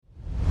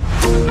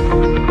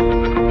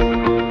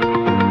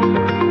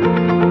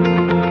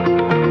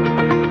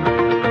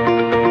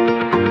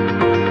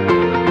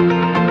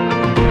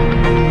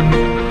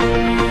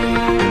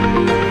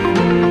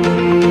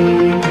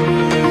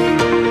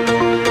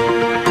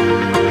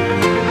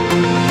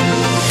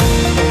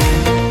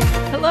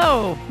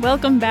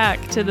Welcome back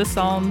to the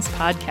Psalms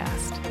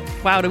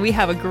podcast. Wow, do we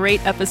have a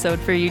great episode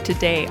for you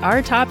today.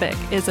 Our topic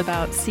is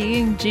about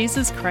seeing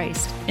Jesus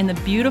Christ in the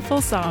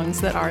beautiful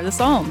songs that are the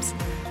Psalms.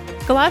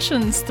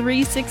 Colossians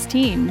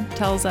 3:16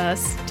 tells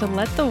us to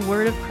let the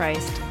word of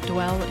Christ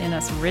dwell in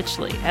us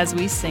richly as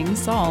we sing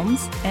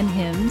psalms and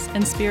hymns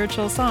and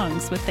spiritual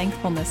songs with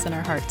thankfulness in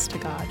our hearts to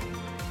God.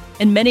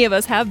 And many of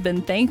us have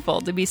been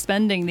thankful to be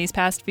spending these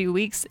past few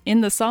weeks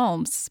in the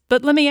Psalms.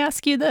 But let me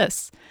ask you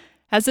this.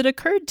 Has it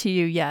occurred to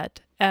you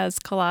yet, as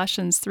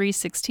Colossians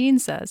 3:16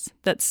 says,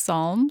 that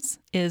Psalms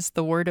is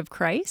the word of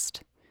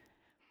Christ?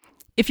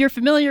 If you're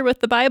familiar with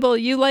the Bible,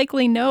 you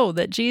likely know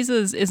that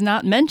Jesus is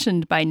not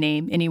mentioned by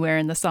name anywhere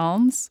in the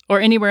Psalms, or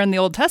anywhere in the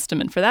Old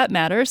Testament for that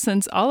matter,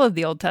 since all of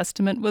the Old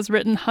Testament was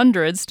written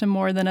hundreds to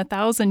more than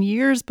 1,000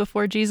 years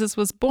before Jesus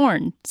was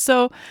born.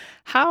 So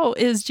how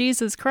is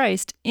Jesus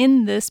Christ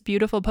in this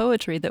beautiful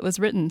poetry that was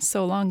written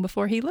so long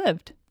before he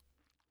lived?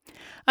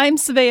 I'm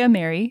Svea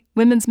Mary,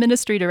 Women's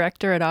Ministry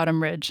Director at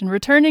Autumn Ridge, and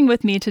returning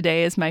with me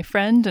today is my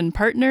friend and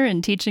partner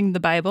in teaching the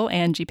Bible,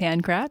 Angie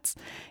Pankratz,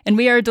 and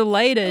we are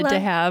delighted to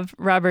have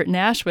Robert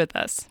Nash with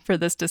us for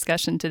this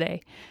discussion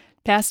today.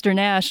 Pastor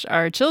Nash,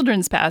 our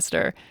children's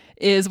pastor,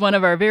 is one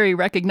of our very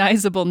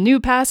recognizable new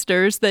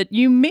pastors that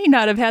you may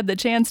not have had the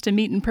chance to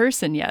meet in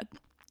person yet.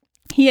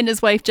 He and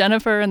his wife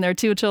Jennifer and their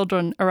 2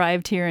 children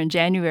arrived here in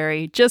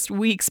January, just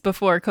weeks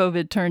before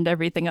COVID turned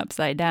everything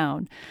upside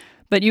down.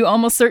 But you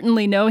almost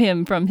certainly know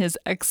him from his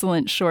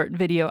excellent short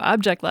video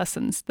object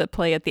lessons that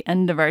play at the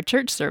end of our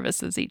church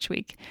services each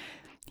week.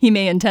 He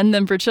may intend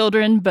them for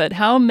children, but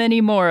how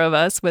many more of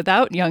us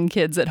without young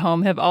kids at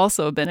home have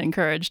also been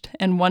encouraged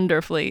and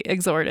wonderfully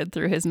exhorted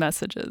through his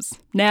messages?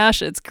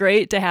 Nash, it's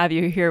great to have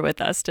you here with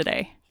us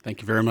today. Thank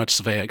you very much,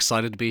 Svea.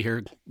 Excited to be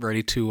here,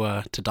 ready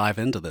to dive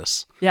into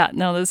this. Yeah,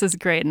 no, this is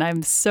great, and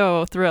I'm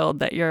so thrilled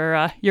that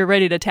you're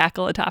ready to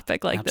tackle a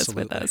topic like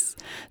Absolutely. this with us.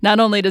 Not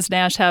only does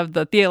Nash have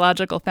the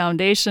theological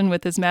foundation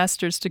with his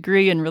master's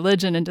degree in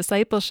religion and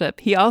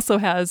discipleship, he also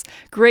has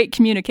great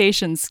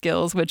communication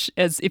skills, which,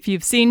 as if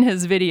you've seen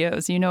his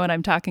videos, you know what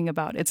I'm talking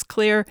about. It's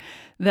clear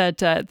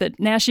that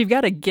Nash, you've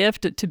got a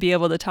gift to be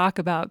able to talk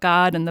about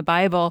God and the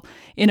Bible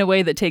in a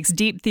way that takes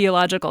deep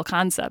theological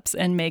concepts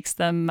and makes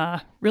them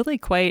really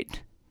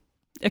quite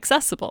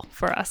accessible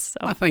for us.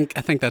 So. I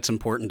think that's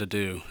important to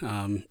do.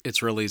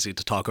 It's real easy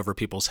to talk over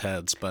people's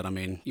heads, but I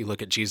mean, you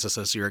look at Jesus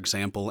as your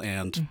example,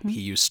 and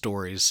he used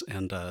stories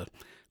and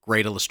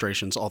great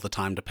illustrations all the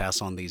time to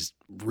pass on these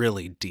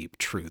really deep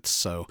truths.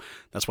 So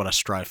that's what I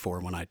strive for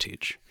when I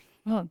teach.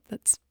 Well,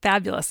 that's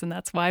fabulous, and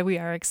that's why we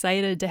are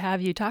excited to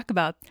have you talk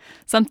about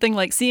something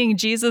like seeing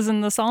Jesus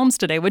in the Psalms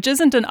today, which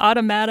isn't an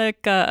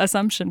automatic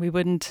assumption. We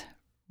wouldn't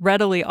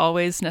readily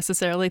always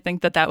necessarily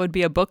think that would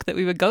be a book that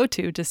we would go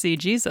to see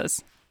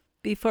Jesus.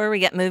 Before we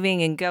get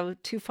moving and go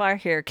too far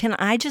here, can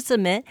I just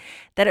admit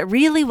that it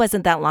really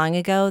wasn't that long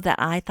ago that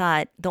I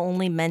thought the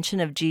only mention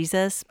of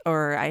Jesus,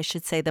 or I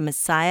should say the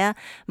Messiah,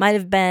 might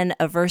have been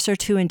a verse or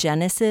 2 in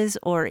Genesis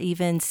or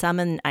even some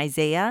in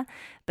Isaiah,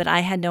 but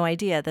I had no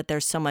idea that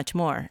there's so much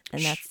more,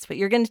 and that's what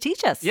you're going to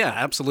teach us. Yeah,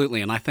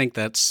 absolutely, and I think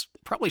that's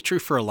probably true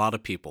for a lot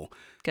of people.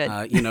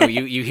 Good.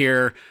 You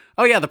hear,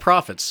 oh yeah, the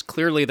prophets,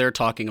 clearly they're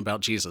talking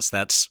about Jesus.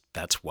 That's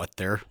what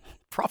they're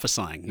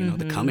prophesying,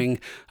 the coming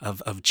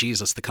of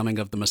Jesus, the coming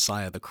of the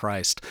Messiah, the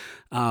Christ.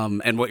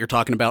 And what you're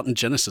talking about in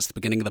Genesis, the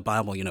beginning of the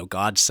Bible,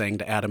 God saying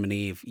to Adam and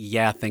Eve,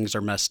 yeah, things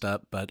are messed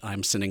up, but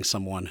I'm sending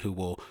someone who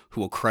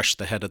will crush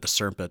the head of the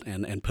serpent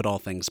and put all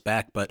things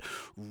back. But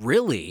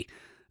really,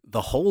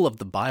 the whole of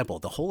the Bible,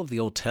 the whole of the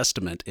Old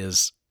Testament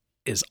is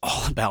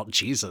all about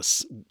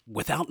Jesus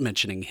without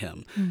mentioning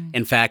him.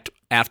 In fact,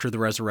 after the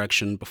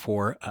resurrection,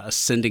 before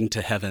ascending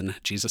to heaven,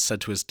 Jesus said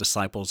to his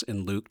disciples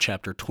in Luke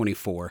chapter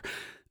 24,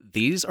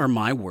 "These are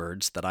my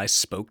words that I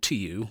spoke to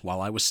you while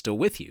I was still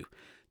with you,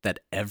 that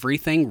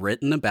everything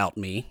written about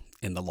me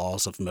in the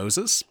laws of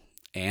Moses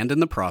and in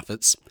the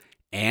prophets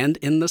and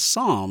in the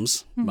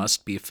Psalms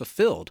must be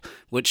fulfilled,"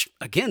 which,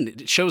 again,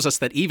 it shows us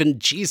that even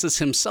Jesus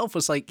himself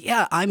was like,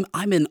 yeah,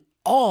 I'm in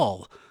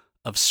awe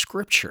of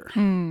Scripture.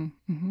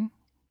 Mm-hmm.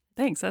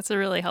 Thanks. That's a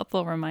really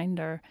helpful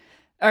reminder.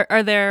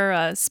 Are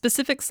there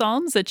specific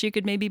Psalms that you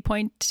could maybe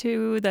point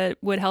to that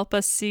would help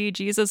us see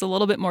Jesus a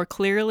little bit more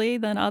clearly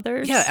than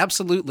others? Yeah,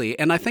 absolutely.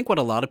 And I think what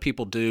a lot of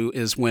people do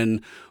is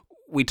when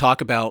we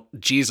talk about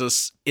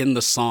Jesus in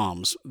the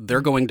Psalms, they're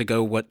going to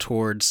go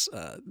towards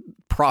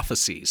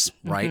prophecies,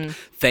 right?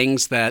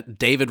 Things that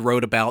David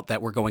wrote about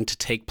that were going to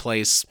take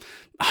place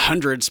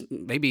hundreds,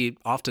 maybe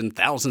often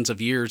thousands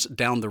of years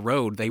down the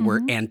road. They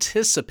were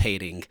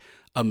anticipating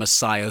a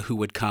Messiah who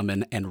would come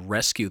and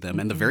rescue them.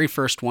 And the very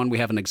first one we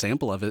have an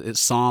example of it is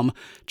Psalm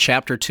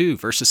chapter 2,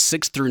 verses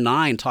 6 through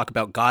 9 talk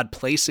about God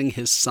placing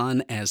his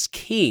son as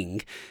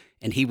king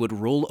and he would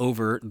rule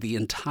over the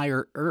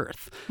entire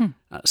earth.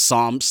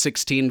 Psalm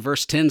 16,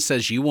 verse 10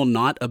 says, "You will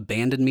not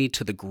abandon me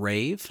to the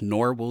grave,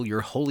 nor will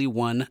your Holy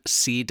One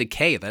see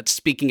decay." That's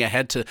speaking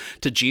ahead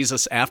to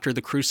Jesus after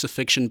the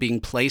crucifixion,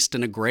 being placed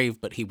in a grave,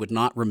 but he would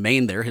not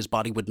remain there. His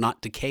body would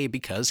not decay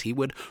because he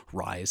would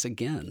rise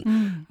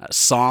again.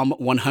 Psalm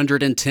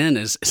 110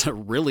 is a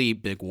really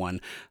big one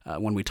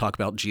when we talk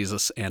about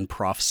Jesus and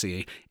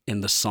prophecy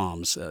in the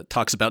Psalms. It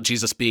talks about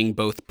Jesus being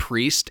both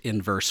priest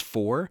in verse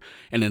 4,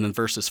 and then in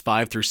verses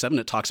 5 through 7,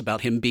 it talks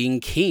about him being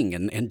king.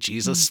 And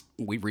Jesus,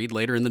 we read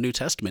later in the New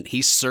Testament,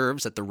 he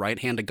serves at the right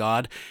hand of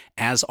God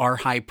as our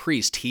high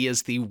priest. He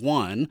is the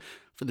one,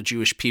 for the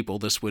Jewish people,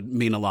 this would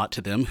mean a lot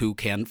to them, who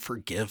can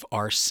forgive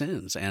our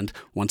sins. And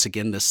once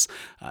again, this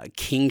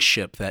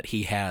kingship that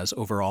he has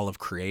over all of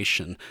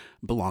creation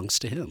belongs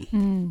to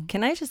him.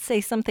 Can I just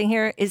say something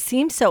here? It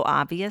seems so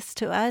obvious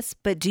to us,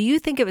 but do you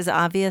think it was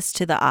obvious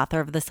to the author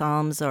of the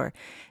Psalms or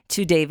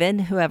to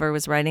David, whoever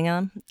was writing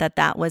them, that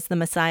that was the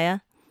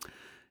Messiah?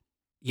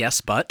 Yes,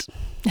 but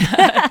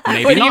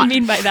maybe What do not. you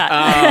mean by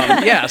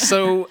that? Yeah,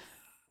 so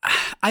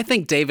I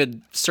think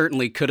David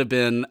certainly could have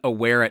been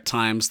aware at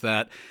times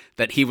that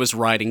he was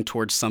writing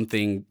towards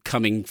something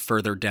coming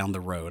further down the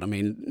road. I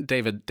mean,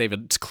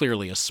 David's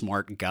clearly a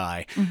smart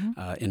guy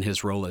in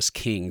his role as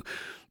king.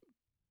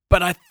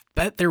 But I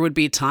bet there would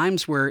be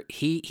times where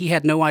he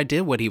had no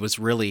idea what he was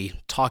really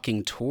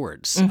talking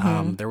towards.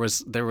 There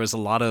was a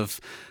lot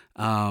of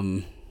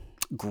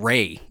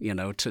gray,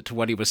 to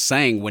what he was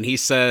saying. When he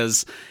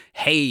says,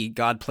 "Hey,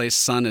 God placed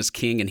Son as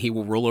king and he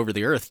will rule over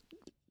the earth,"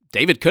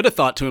 David could have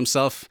thought to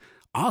himself,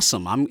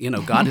 "Awesome,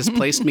 God has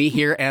placed me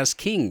here as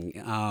king."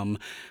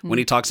 When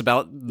he talks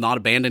about not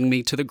abandoning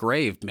me to the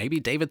grave, maybe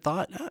David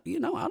thought, I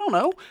don't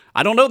know.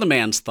 I don't know the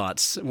man's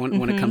thoughts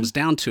when it comes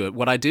down to it.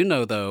 What I do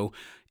know, though,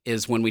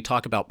 is when we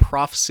talk about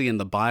prophecy in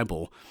the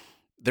Bible,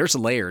 there's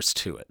layers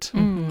to it.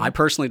 I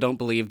personally don't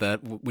believe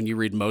that when you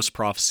read most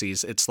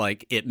prophecies, it's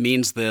like it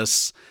means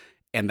this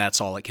and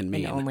that's all it can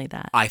mean. And only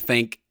that. I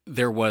think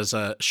there was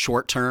a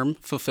short-term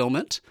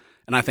fulfillment,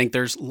 and I think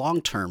there's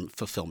long-term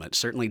fulfillment.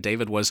 Certainly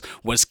David was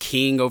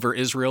king over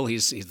Israel.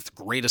 He's the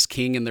greatest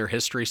king in their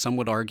history, some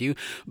would argue.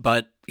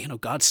 But,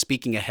 God's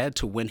speaking ahead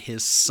to when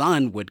his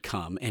son would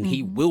come, and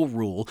he will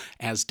rule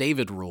as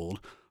David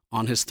ruled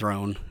on his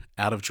throne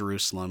out of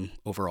Jerusalem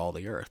over all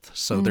the earth.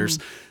 So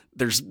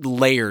there's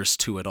layers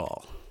to it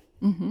all.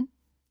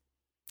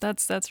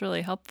 That's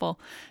really helpful.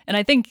 And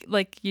I think,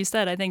 like you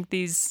said, I think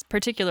these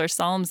particular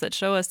Psalms that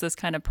show us this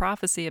kind of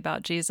prophecy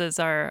about Jesus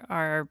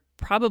are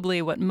probably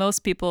what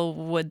most people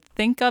would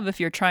think of if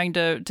you're trying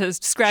to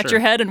scratch your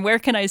head and where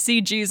can I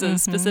see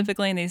Jesus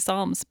specifically in these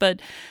Psalms.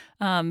 But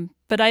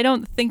I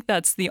don't think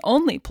that's the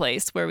only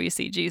place where we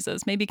see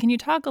Jesus. Maybe can you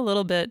talk a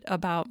little bit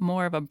about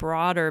more of a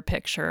broader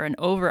picture, an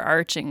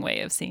overarching way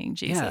of seeing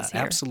Jesus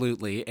here?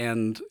 Absolutely.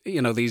 And,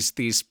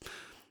 these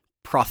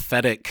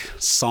prophetic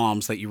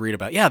psalms that you read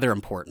about, they're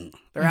important.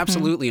 They're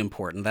absolutely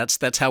important.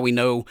 That's how we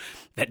know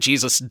that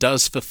Jesus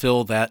does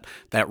fulfill that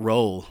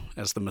role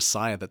as the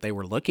Messiah that they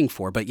were looking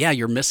for. But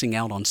you're missing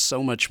out on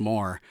so much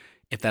more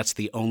if that's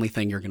the only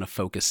thing you're going to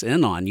focus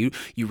in on. You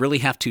really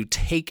have to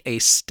take a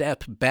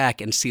step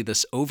back and see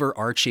this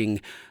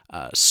overarching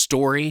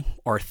story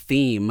or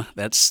theme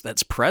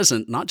that's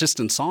present, not just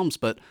in Psalms,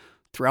 but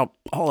throughout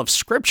all of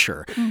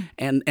Scripture.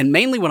 And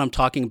mainly what I'm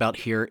talking about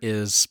here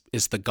is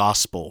the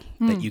gospel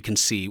that you can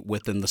see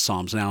within the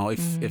Psalms. Now,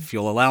 if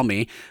you'll allow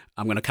me,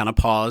 I'm going to kind of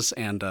pause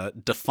and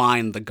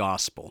define the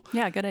gospel.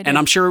 Yeah, good idea. And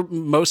I'm sure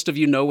most of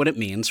you know what it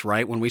means,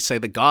 right? When we say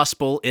the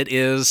gospel,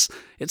 it's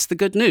the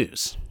good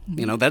news.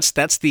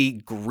 That's the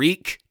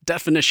Greek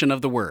definition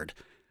of the word.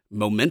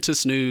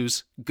 Momentous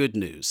news, good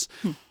news.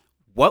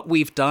 What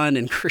we've done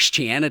in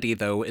Christianity,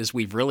 though, is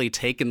we've really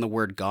taken the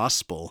word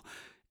gospel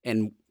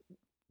and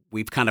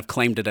we've kind of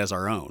claimed it as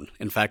our own.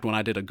 In fact, when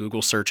I did a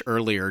Google search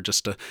earlier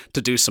just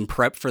to do some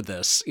prep for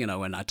this,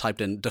 and I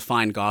typed in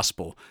define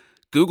gospel,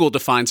 Google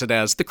defines it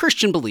as the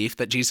Christian belief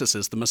that Jesus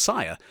is the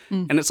Messiah.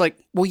 And it's like,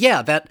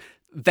 well,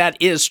 that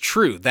is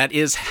true. That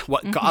is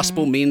what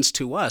gospel means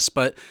to us.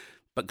 But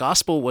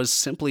gospel was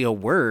simply a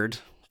word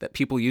that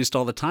people used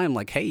all the time.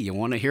 Like, hey, you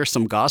want to hear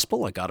some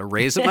gospel? I got a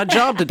raise at my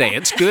job today.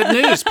 It's good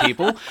news,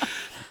 people.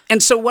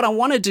 And so what I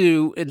want to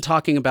do in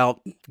talking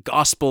about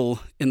gospel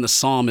in the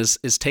psalm is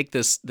take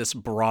this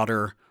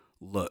broader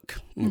look,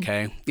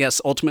 okay? Yes,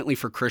 ultimately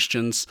for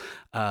Christians,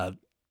 the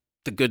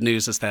good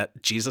news is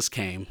that Jesus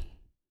came.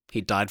 He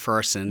died for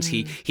our sins.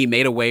 He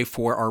made a way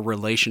for our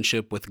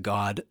relationship with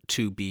God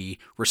to be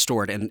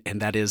restored, and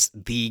that is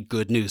the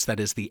good news. That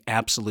is the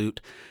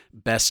absolute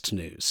best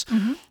news.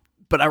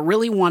 But I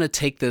really want to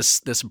take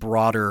this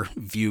broader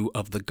view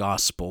of the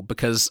gospel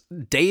because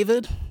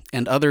David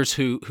and others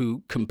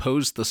who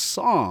composed the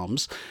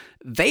Psalms,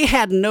 they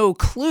had no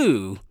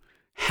clue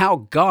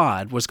how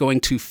God was going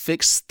to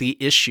fix the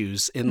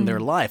issues in their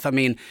life. I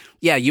mean,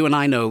 you and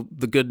I know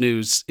the good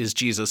news is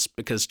Jesus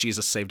because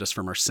Jesus saved us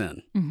from our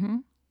sin.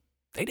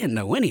 They didn't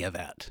know any of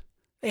that.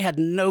 They had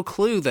no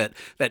clue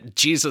that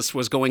Jesus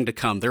was going to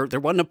come. There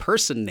wasn't a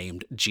person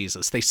named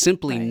Jesus. They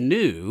simply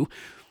knew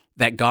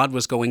that God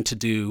was going to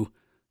do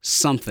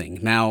something.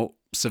 Now,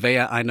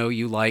 Savea, I know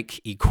you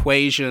like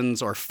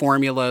equations or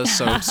formulas,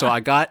 so I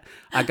got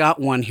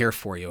one here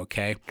for you,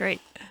 okay?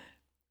 Great.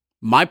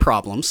 My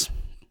problems,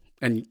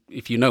 and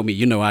if you know me,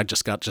 you know I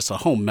got a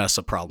whole mess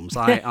of problems.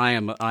 I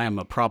am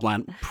a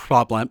problem.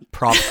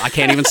 I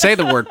can't even say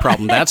the word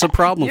problem. That's a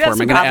problem for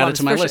me. I'm going to add it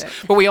to my list.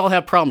 Sure. But we all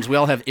have problems. We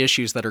all have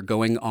issues that are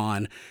going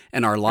on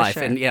in our life.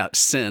 Sure. And yeah,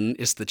 sin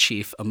is the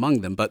chief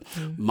among them. But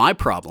my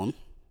problem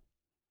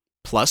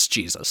plus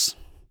Jesus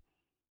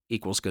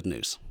equals good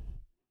news.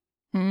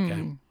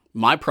 Okay?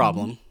 My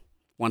problem,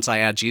 once I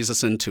add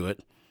Jesus into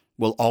it,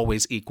 will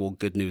always equal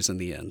good news in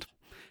the end.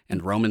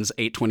 And Romans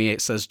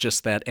 8:28 says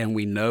just that, and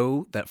we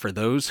know that for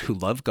those who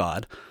love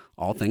God,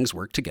 all things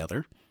work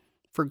together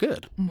for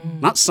good.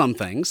 Not some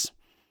things,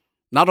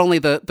 not only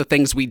the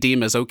things we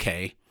deem as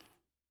okay,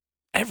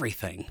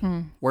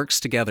 everything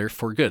works together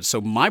for good. So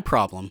my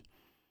problem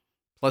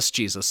plus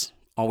Jesus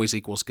always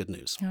equals good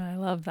news. Oh, I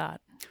love that.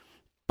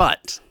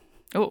 But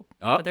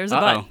there's a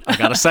but. I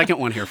got a second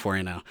one here for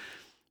you now.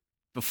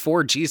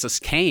 Before Jesus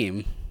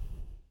came,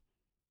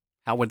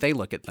 how would they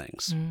look at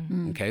things?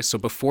 Okay, so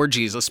before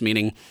Jesus,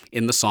 meaning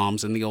in the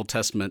Psalms, in the Old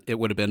Testament, it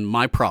would have been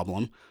my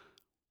problem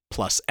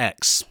plus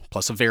X,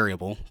 plus a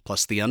variable,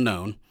 plus the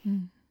unknown,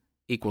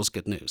 equals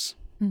good news.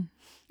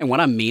 And what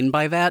I mean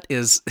by that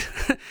is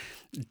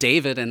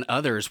David and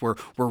others were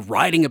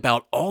writing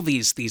about all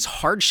these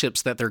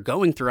hardships that they're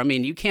going through. I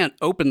mean, you can't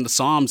open the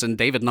Psalms and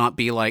David not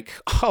be like,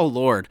 oh,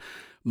 Lord,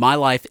 my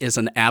life is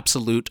an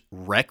absolute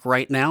wreck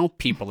right now.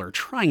 People are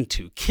trying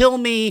to kill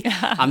me.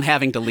 I'm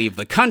having to leave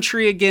the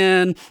country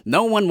again.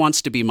 No one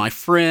wants to be my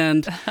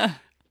friend.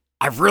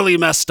 I've really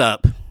messed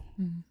up.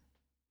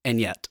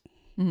 And yet,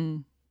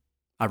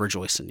 I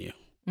rejoice in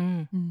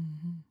you.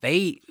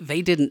 They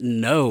didn't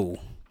know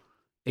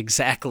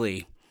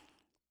exactly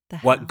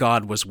what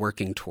God was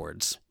working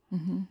towards.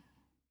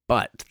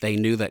 But they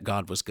knew that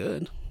God was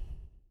good.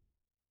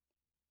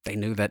 They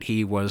knew that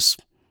he was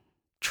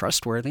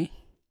trustworthy.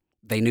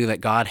 They knew that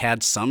God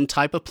had some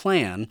type of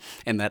plan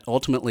and that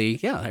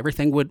ultimately,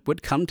 everything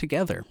would come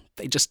together.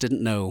 They just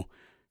didn't know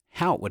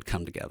how it would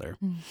come together.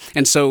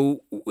 And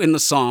so in the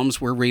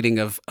Psalms, we're reading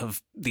of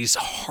these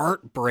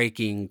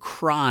heartbreaking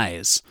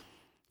cries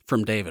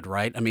from David,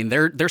 right? I mean,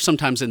 they're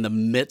sometimes in the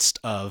midst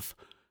of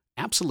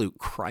absolute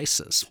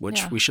crisis,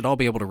 which we should all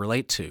be able to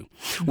relate to.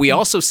 We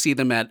also see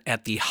them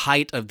at the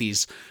height of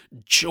these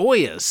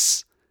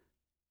joyous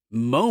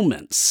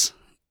moments,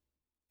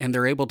 and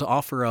they're able to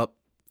offer up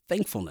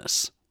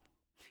thankfulness.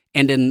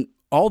 And in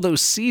all those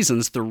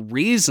seasons, the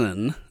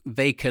reason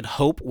they could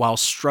hope while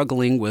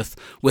struggling with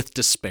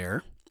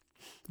despair,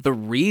 the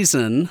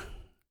reason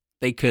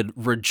they could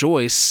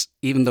rejoice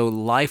even though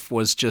life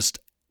was just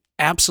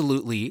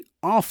absolutely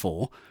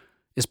awful,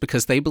 is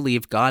because they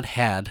believed God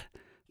had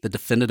the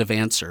definitive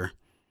answer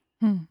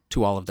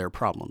to all of their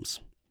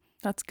problems.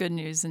 That's good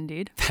news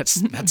indeed.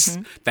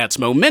 That's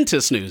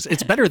momentous news.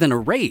 It's better than a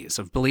raise,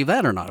 believe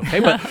that or not,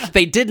 okay? But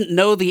they didn't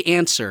know the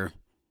answer,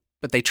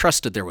 but they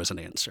trusted there was an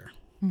answer.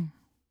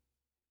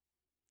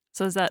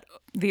 So is that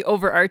the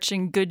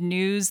overarching good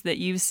news that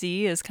you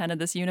see as kind of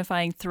this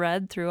unifying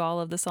thread through all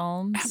of the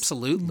Psalms?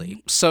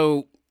 Absolutely.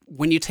 So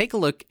when you take a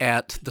look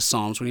at the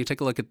Psalms, when you take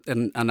a look at,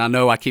 and I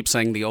know I keep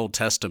saying the Old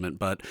Testament,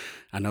 but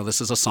I know this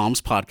is a Psalms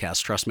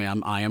podcast. Trust me,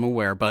 I am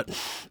aware. But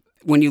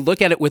when you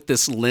look at it with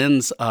this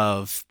lens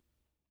of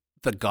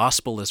the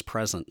gospel is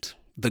present,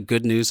 the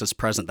good news is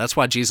present. That's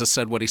why Jesus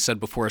said what he said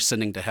before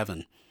ascending to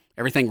heaven.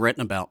 Everything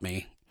written about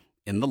me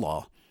in the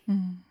law,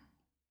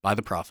 by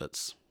the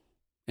prophets,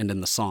 and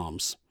in the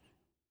Psalms,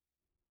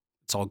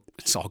 it's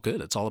all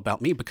good. It's all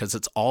about me because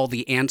it's all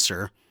the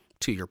answer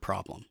to your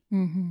problem.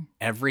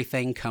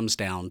 Everything comes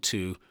down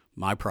to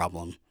my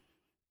problem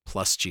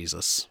plus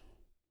Jesus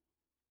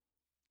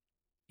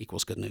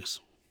equals good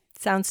news.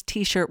 Sounds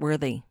T-shirt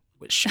worthy.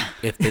 Which,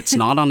 if it's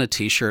not on a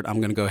T-shirt, I'm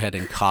going to go ahead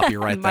and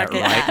copyright that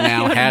right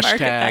now. Market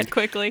that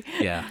quickly.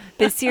 Yeah.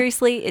 But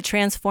seriously, it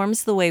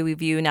transforms the way we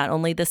view not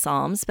only the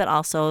Psalms, but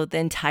also the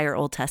entire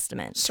Old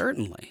Testament.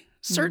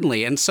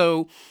 Certainly. And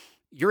so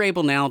you're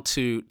able now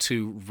to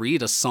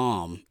read a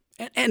Psalm,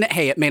 and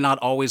hey, it may not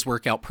always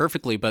work out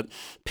perfectly, but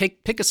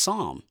pick a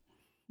Psalm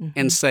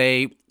and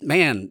say,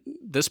 man,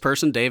 this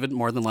person, David,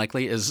 more than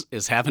likely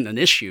is having an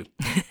issue.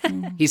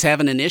 He's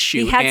having an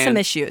issue. He had some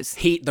issues.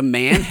 The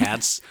man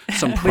had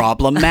some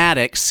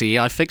problematic. See,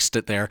 I fixed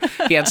it there.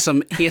 He had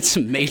some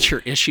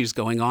major issues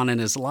going on in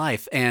his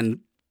life,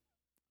 and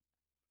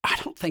I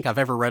don't think I've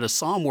ever read a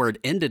Psalm where it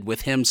ended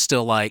with him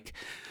still like,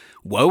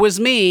 "Woe is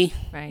me."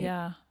 Right.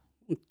 Yeah.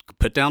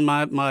 Put down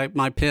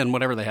my pen,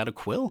 whatever they had, a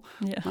quill.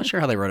 Yeah. Not sure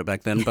how they wrote it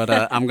back then, but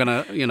I'm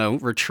gonna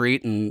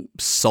retreat and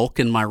sulk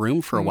in my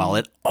room for a while.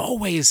 It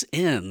always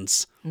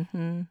ends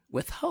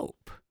with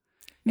hope,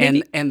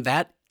 and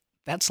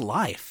that's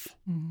life.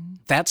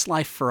 That's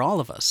life for all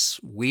of us.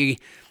 We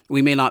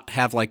may not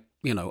have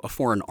a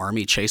foreign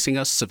army chasing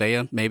us.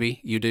 Savea, maybe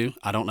you do.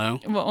 I don't know.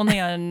 Well,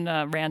 only on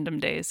random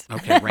days.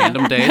 Okay,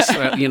 random days.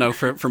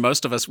 For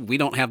most of us, we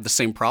don't have the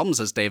same problems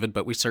as David,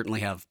 but we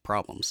certainly have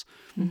problems.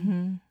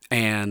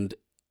 And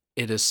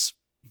it is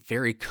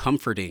very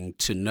comforting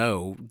to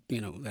know,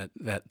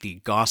 that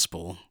the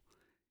gospel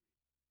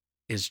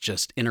is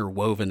just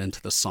interwoven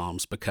into the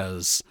Psalms,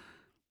 because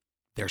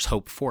there's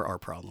hope for our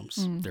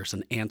problems. There's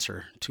an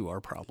answer to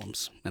our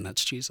problems, and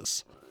that's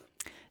Jesus.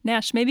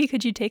 Nash, maybe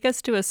could you take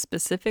us to a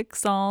specific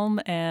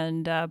psalm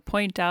and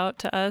point out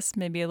to us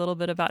maybe a little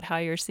bit about how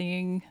you're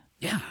seeing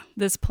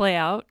this play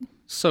out?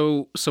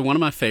 So one of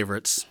my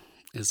favorites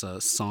is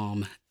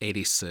Psalm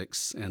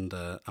 86, and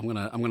I'm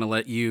gonna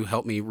let you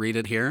help me read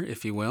it here,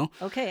 if you will.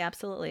 Okay,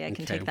 absolutely. I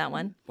can take that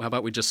one. How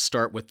about we just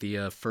start with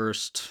the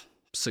first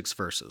 6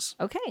 verses?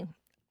 Okay.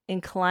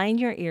 Incline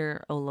your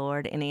ear, O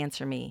Lord, and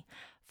answer me,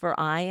 for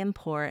I am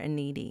poor and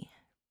needy.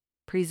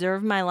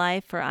 Preserve my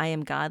life, for I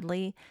am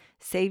godly.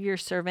 Save your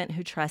servant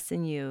who trusts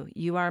in you.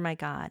 You are my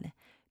God.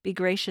 Be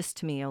gracious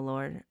to me, O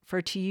Lord,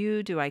 for to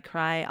you do I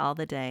cry all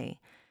the day.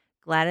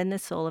 Gladden the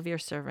soul of your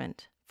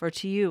servant, for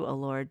to you, O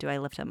Lord, do I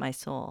lift up my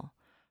soul.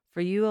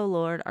 For you, O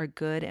Lord, are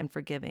good and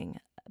forgiving,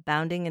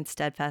 abounding in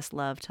steadfast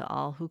love to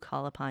all who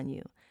call upon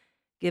you.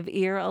 Give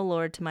ear, O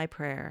Lord, to my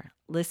prayer.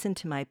 Listen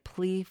to my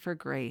plea for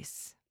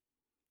grace.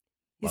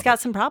 He's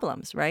got some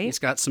problems, right? He's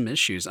got some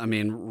issues. I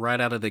mean,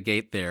 right out of the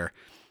gate there,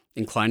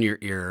 incline your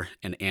ear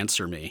and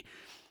answer me,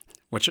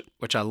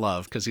 which I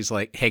love, because he's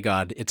like, hey,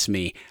 God, it's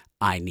me.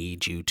 I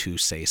need you to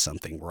say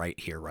something right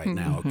here, right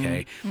now,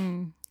 okay?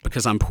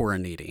 Because I'm poor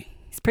and needy.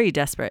 He's pretty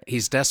desperate.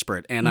 He's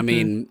desperate. And I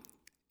mean,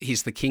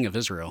 he's the king of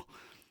Israel.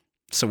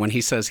 So when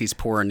he says he's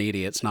poor and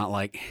needy, it's not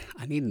like,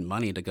 I need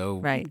money to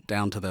go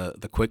down to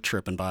the Quick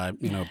Trip and buy,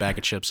 a bag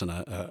of chips and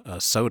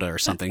a soda or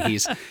something.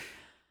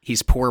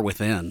 He's poor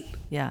within.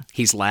 Yeah.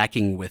 He's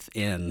lacking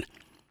within,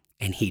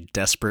 and he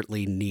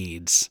desperately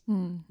needs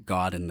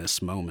God in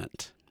this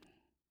moment.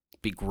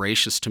 Be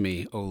gracious to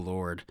me, O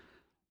Lord,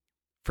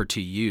 for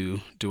to you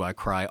do I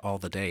cry all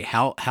the day.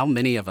 How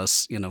many of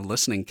us,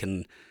 listening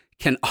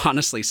can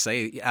honestly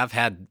say, I've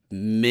had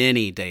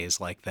many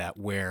days like that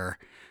where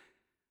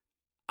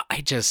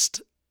I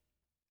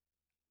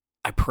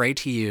pray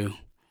to you,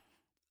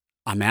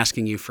 I'm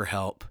asking you for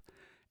help,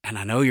 and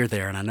I know you're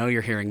there, and I know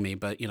you're hearing me,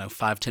 but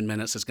 5-10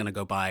 minutes is going to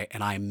go by,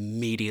 and I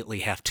immediately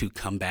have to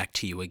come back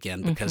to you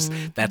again, because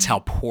that's how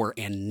poor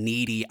and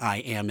needy I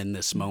am in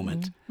this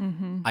moment.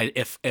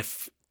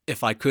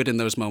 If I could in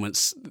those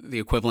moments, the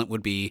equivalent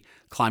would be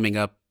climbing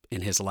up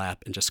in his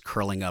lap and just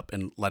curling up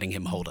and letting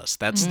him hold us.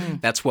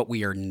 That's what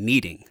we are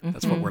needing.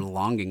 That's what we're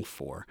longing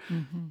for.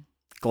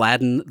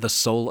 Gladden the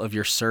soul of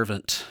your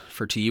servant,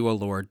 for to you, O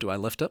Lord, do I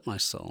lift up my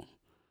soul.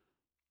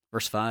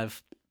 Verse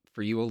 5,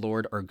 for you, O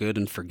Lord, are good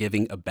and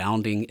forgiving,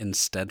 abounding in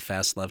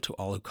steadfast love to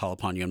all who call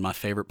upon you. And my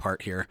favorite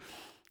part here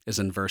is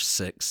in verse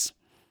 6.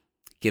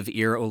 Give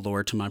ear, O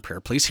Lord, to my prayer.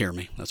 Please hear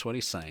me. That's what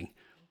he's saying.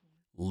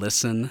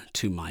 Listen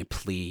to my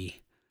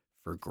plea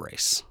for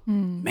grace.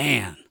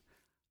 Man,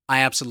 I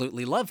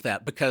absolutely love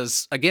that,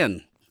 because,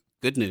 again,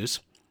 good news,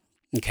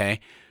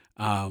 okay?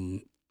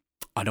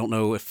 I don't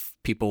know if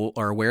people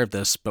are aware of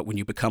this, but when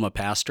you become a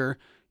pastor,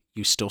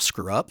 you still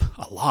screw up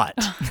a lot,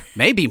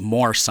 maybe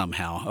more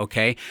somehow,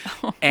 okay?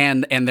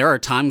 And there are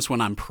times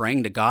when I'm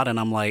praying to God and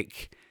I'm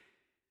like,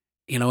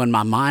 in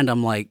my mind,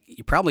 I'm like,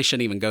 you probably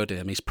shouldn't even go to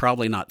him. He's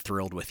probably not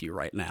thrilled with you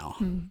right now.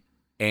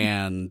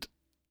 And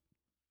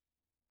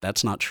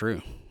that's not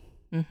true,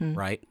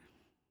 right?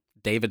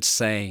 David's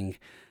saying,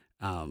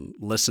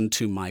 listen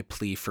to my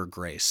plea for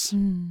grace.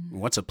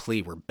 What's a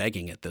plea? We're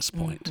begging at this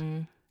point.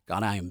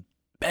 God, I am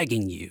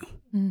begging you.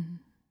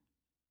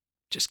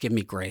 Just give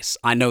me grace.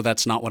 I know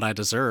that's not what I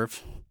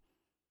deserve,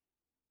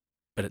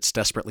 but it's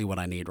desperately what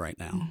I need right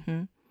now.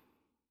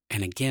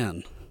 And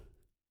again,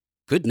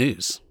 good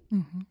news.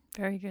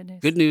 Very good news.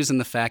 Good news in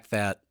the fact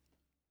that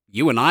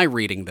you and I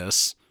reading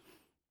this,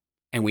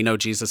 and we know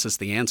Jesus is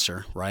the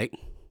answer, right?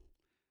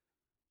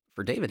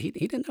 For David, he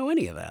didn't know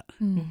any of that,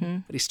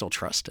 but he still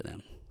trusted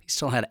him. He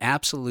still had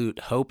absolute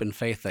hope and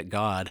faith that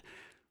God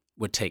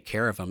would take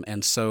care of him.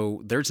 And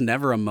so there's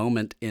never a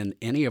moment in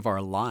any of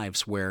our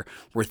lives where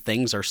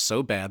things are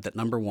so bad that,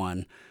 number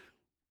one,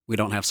 we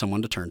don't have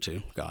someone to turn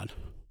to, God.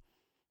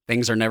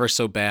 Things are never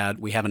so bad.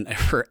 We haven't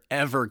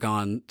ever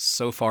gone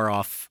so far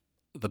off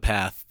the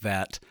path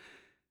that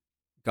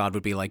God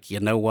would be like, you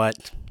know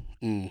what?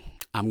 I'm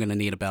going to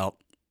need about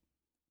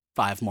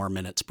 5 more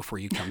minutes before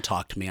you come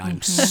talk to me.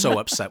 I'm so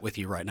upset with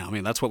you right now. I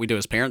mean, that's what we do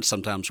as parents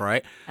sometimes,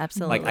 right?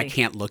 Absolutely. Like, I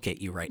can't look at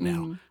you right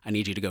now. I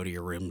need you to go to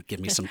your room. Give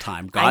me some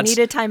time. I need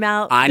a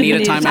timeout. I need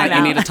a timeout.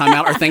 You need a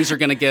timeout, or things are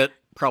going to get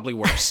probably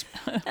worse.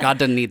 God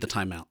doesn't need the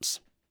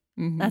timeouts.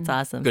 That's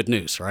awesome. Good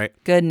news, right?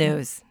 Good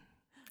news.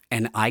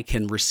 And I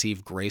can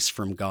receive grace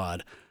from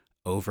God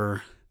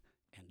over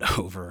and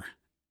over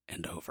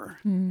and over.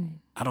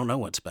 I don't know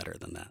what's better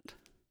than that.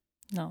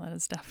 No, that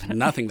is definitely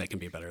nothing that can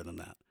be better than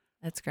that.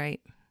 That's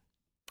great.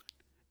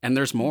 And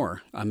there's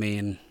more. I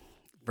mean,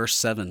 verse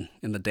 7,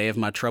 in the day of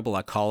my trouble,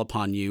 I call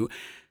upon you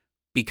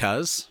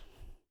because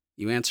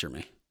you answer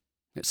me.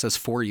 It says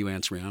for you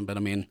answer me, but I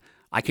mean,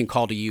 I can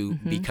call to you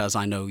because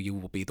I know you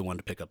will be the one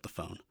to pick up the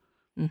phone.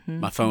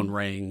 My phone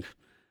rang,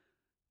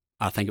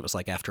 I think it was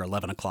like after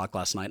 11 o'clock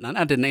last night, and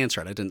I didn't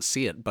answer it. I didn't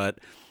see it, but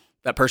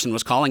that person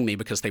was calling me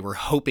because they were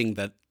hoping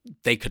that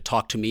they could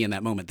talk to me in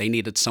that moment. They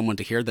needed someone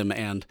to hear them,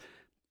 and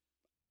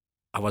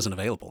I wasn't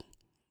available.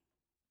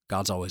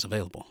 God's always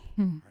available.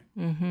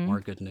 Mm-hmm. More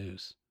good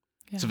news.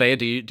 Yeah.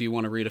 Savea, do you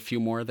want to read a few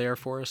more there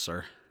for us,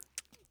 or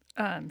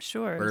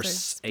Sure.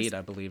 verse 8,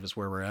 I believe, is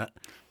where we're at.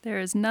 There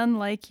is none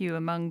like you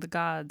among the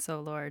gods, O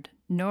Lord,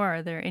 nor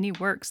are there any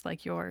works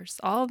like yours.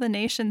 All the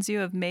nations you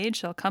have made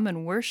shall come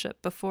and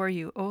worship before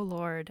you, O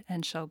Lord,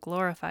 and shall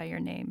glorify your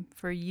name.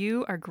 For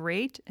you are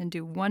great and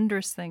do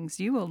wondrous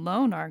things. You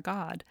alone are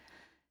God.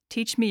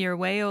 Teach me your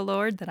way, O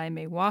Lord, that I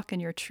may walk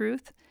in your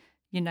truth.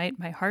 Unite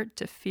my heart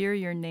to fear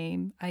your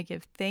name. I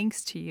give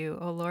thanks to you,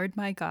 O Lord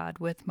my God,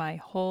 with my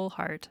whole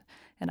heart,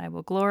 and I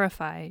will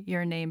glorify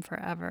your name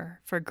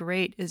forever. For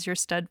great is your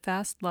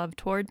steadfast love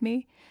toward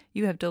me.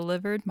 You have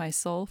delivered my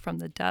soul from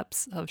the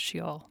depths of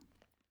Sheol.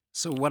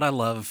 So what I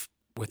love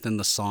within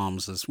the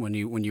Psalms is when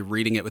you're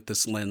reading it with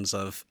this lens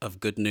of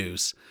good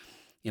news,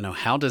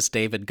 how does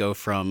David go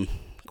from,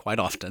 quite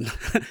often,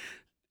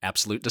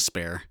 absolute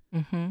despair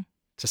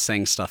to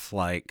saying stuff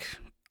like,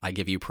 I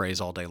give you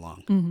praise all day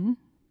long? Mm-hmm.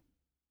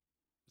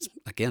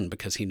 Again,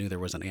 because he knew there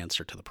was an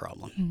answer to the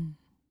problem. Mm-hmm.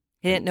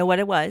 He didn't know what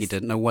it was. He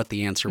didn't know what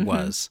the answer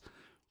was,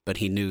 but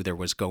he knew there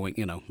was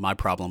my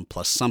problem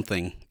plus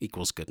something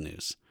equals good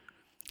news.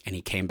 And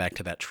he came back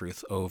to that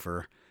truth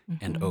over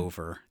and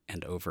over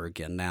and over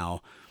again.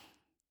 Now,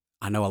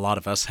 I know a lot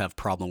of us have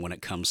problem when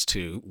it comes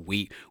to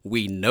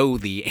we know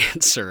the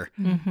answer,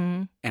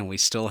 and we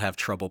still have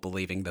trouble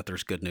believing that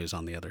there's good news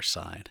on the other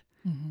side.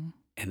 Mm-hmm.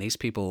 And these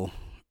people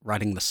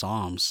writing the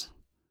Psalms,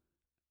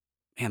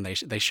 man,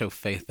 they show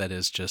faith that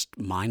is just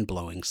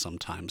mind-blowing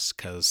sometimes,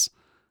 because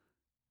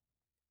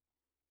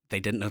they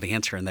didn't know the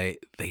answer, and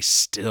they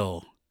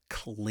still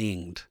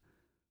clinged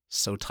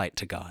so tight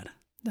to God.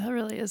 That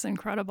really is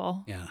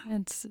incredible. Yeah.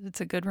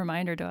 It's a good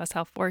reminder to us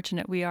how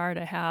fortunate we are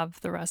to have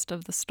the rest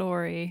of the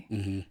story.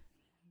 Mm-hmm.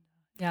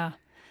 Yeah.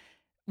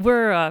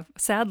 We're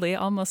sadly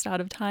almost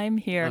out of time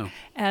here. Oh.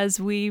 As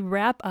we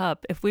wrap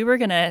up, if we were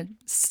going to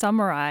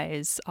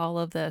summarize all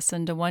of this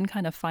into one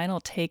kind of final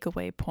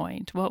takeaway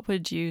point, what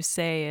would you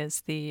say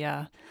is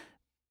the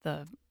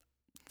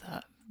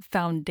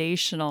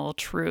foundational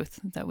truth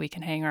that we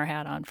can hang our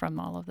hat on from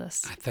all of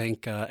this? I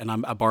think, and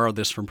I borrowed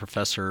this from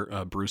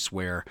Professor Bruce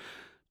Ware,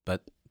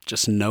 but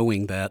just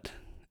knowing that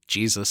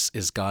Jesus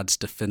is God's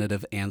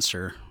definitive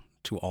answer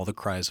to all the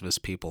cries of his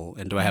people.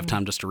 And do I have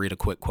time just to read a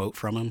quick quote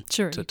from him?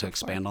 Sure. To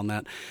expand on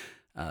that?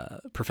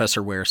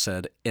 Professor Ware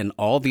said, "In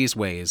all these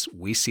ways,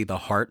 we see the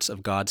hearts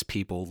of God's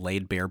people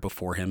laid bare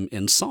before him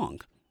in song.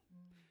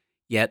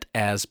 Yet,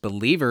 as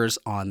believers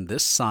on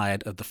this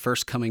side of the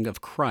first coming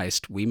of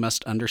Christ, we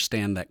must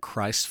understand that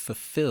Christ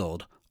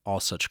fulfilled all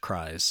such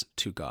cries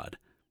to God.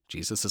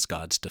 Jesus is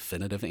God's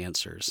definitive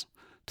answers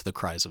to the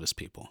cries of his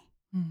people."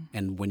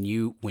 And when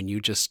you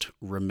just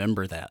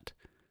remember that,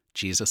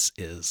 Jesus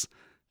is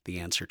the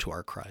answer to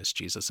our cries.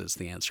 Jesus is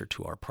the answer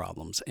to our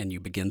problems. And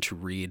you begin to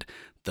read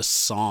the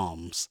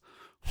Psalms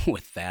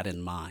with that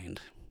in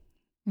mind,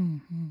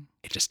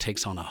 it just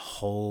takes on a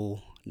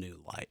whole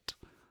new light.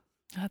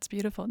 That's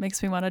beautiful. It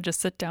makes me want to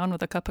just sit down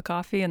with a cup of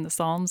coffee and the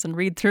Psalms and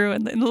read through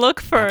and look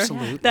for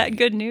that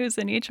good news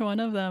in each one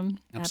of them.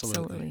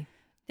 Absolutely.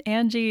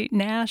 Angie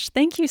Nash,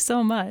 thank you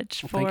so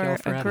much for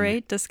a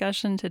great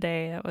discussion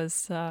today. It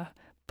was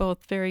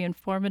both very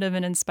informative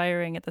and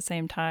inspiring at the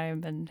same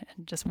time, and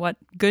just what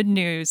good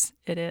news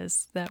it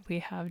is that we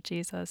have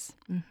Jesus.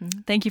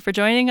 Thank you for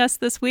joining us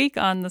this week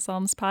on the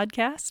Psalms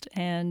podcast,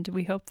 and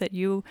we hope that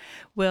you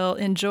will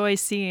enjoy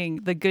seeing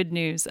the good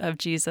news of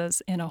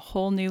Jesus in a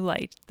whole new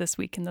light this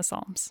week in the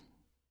Psalms.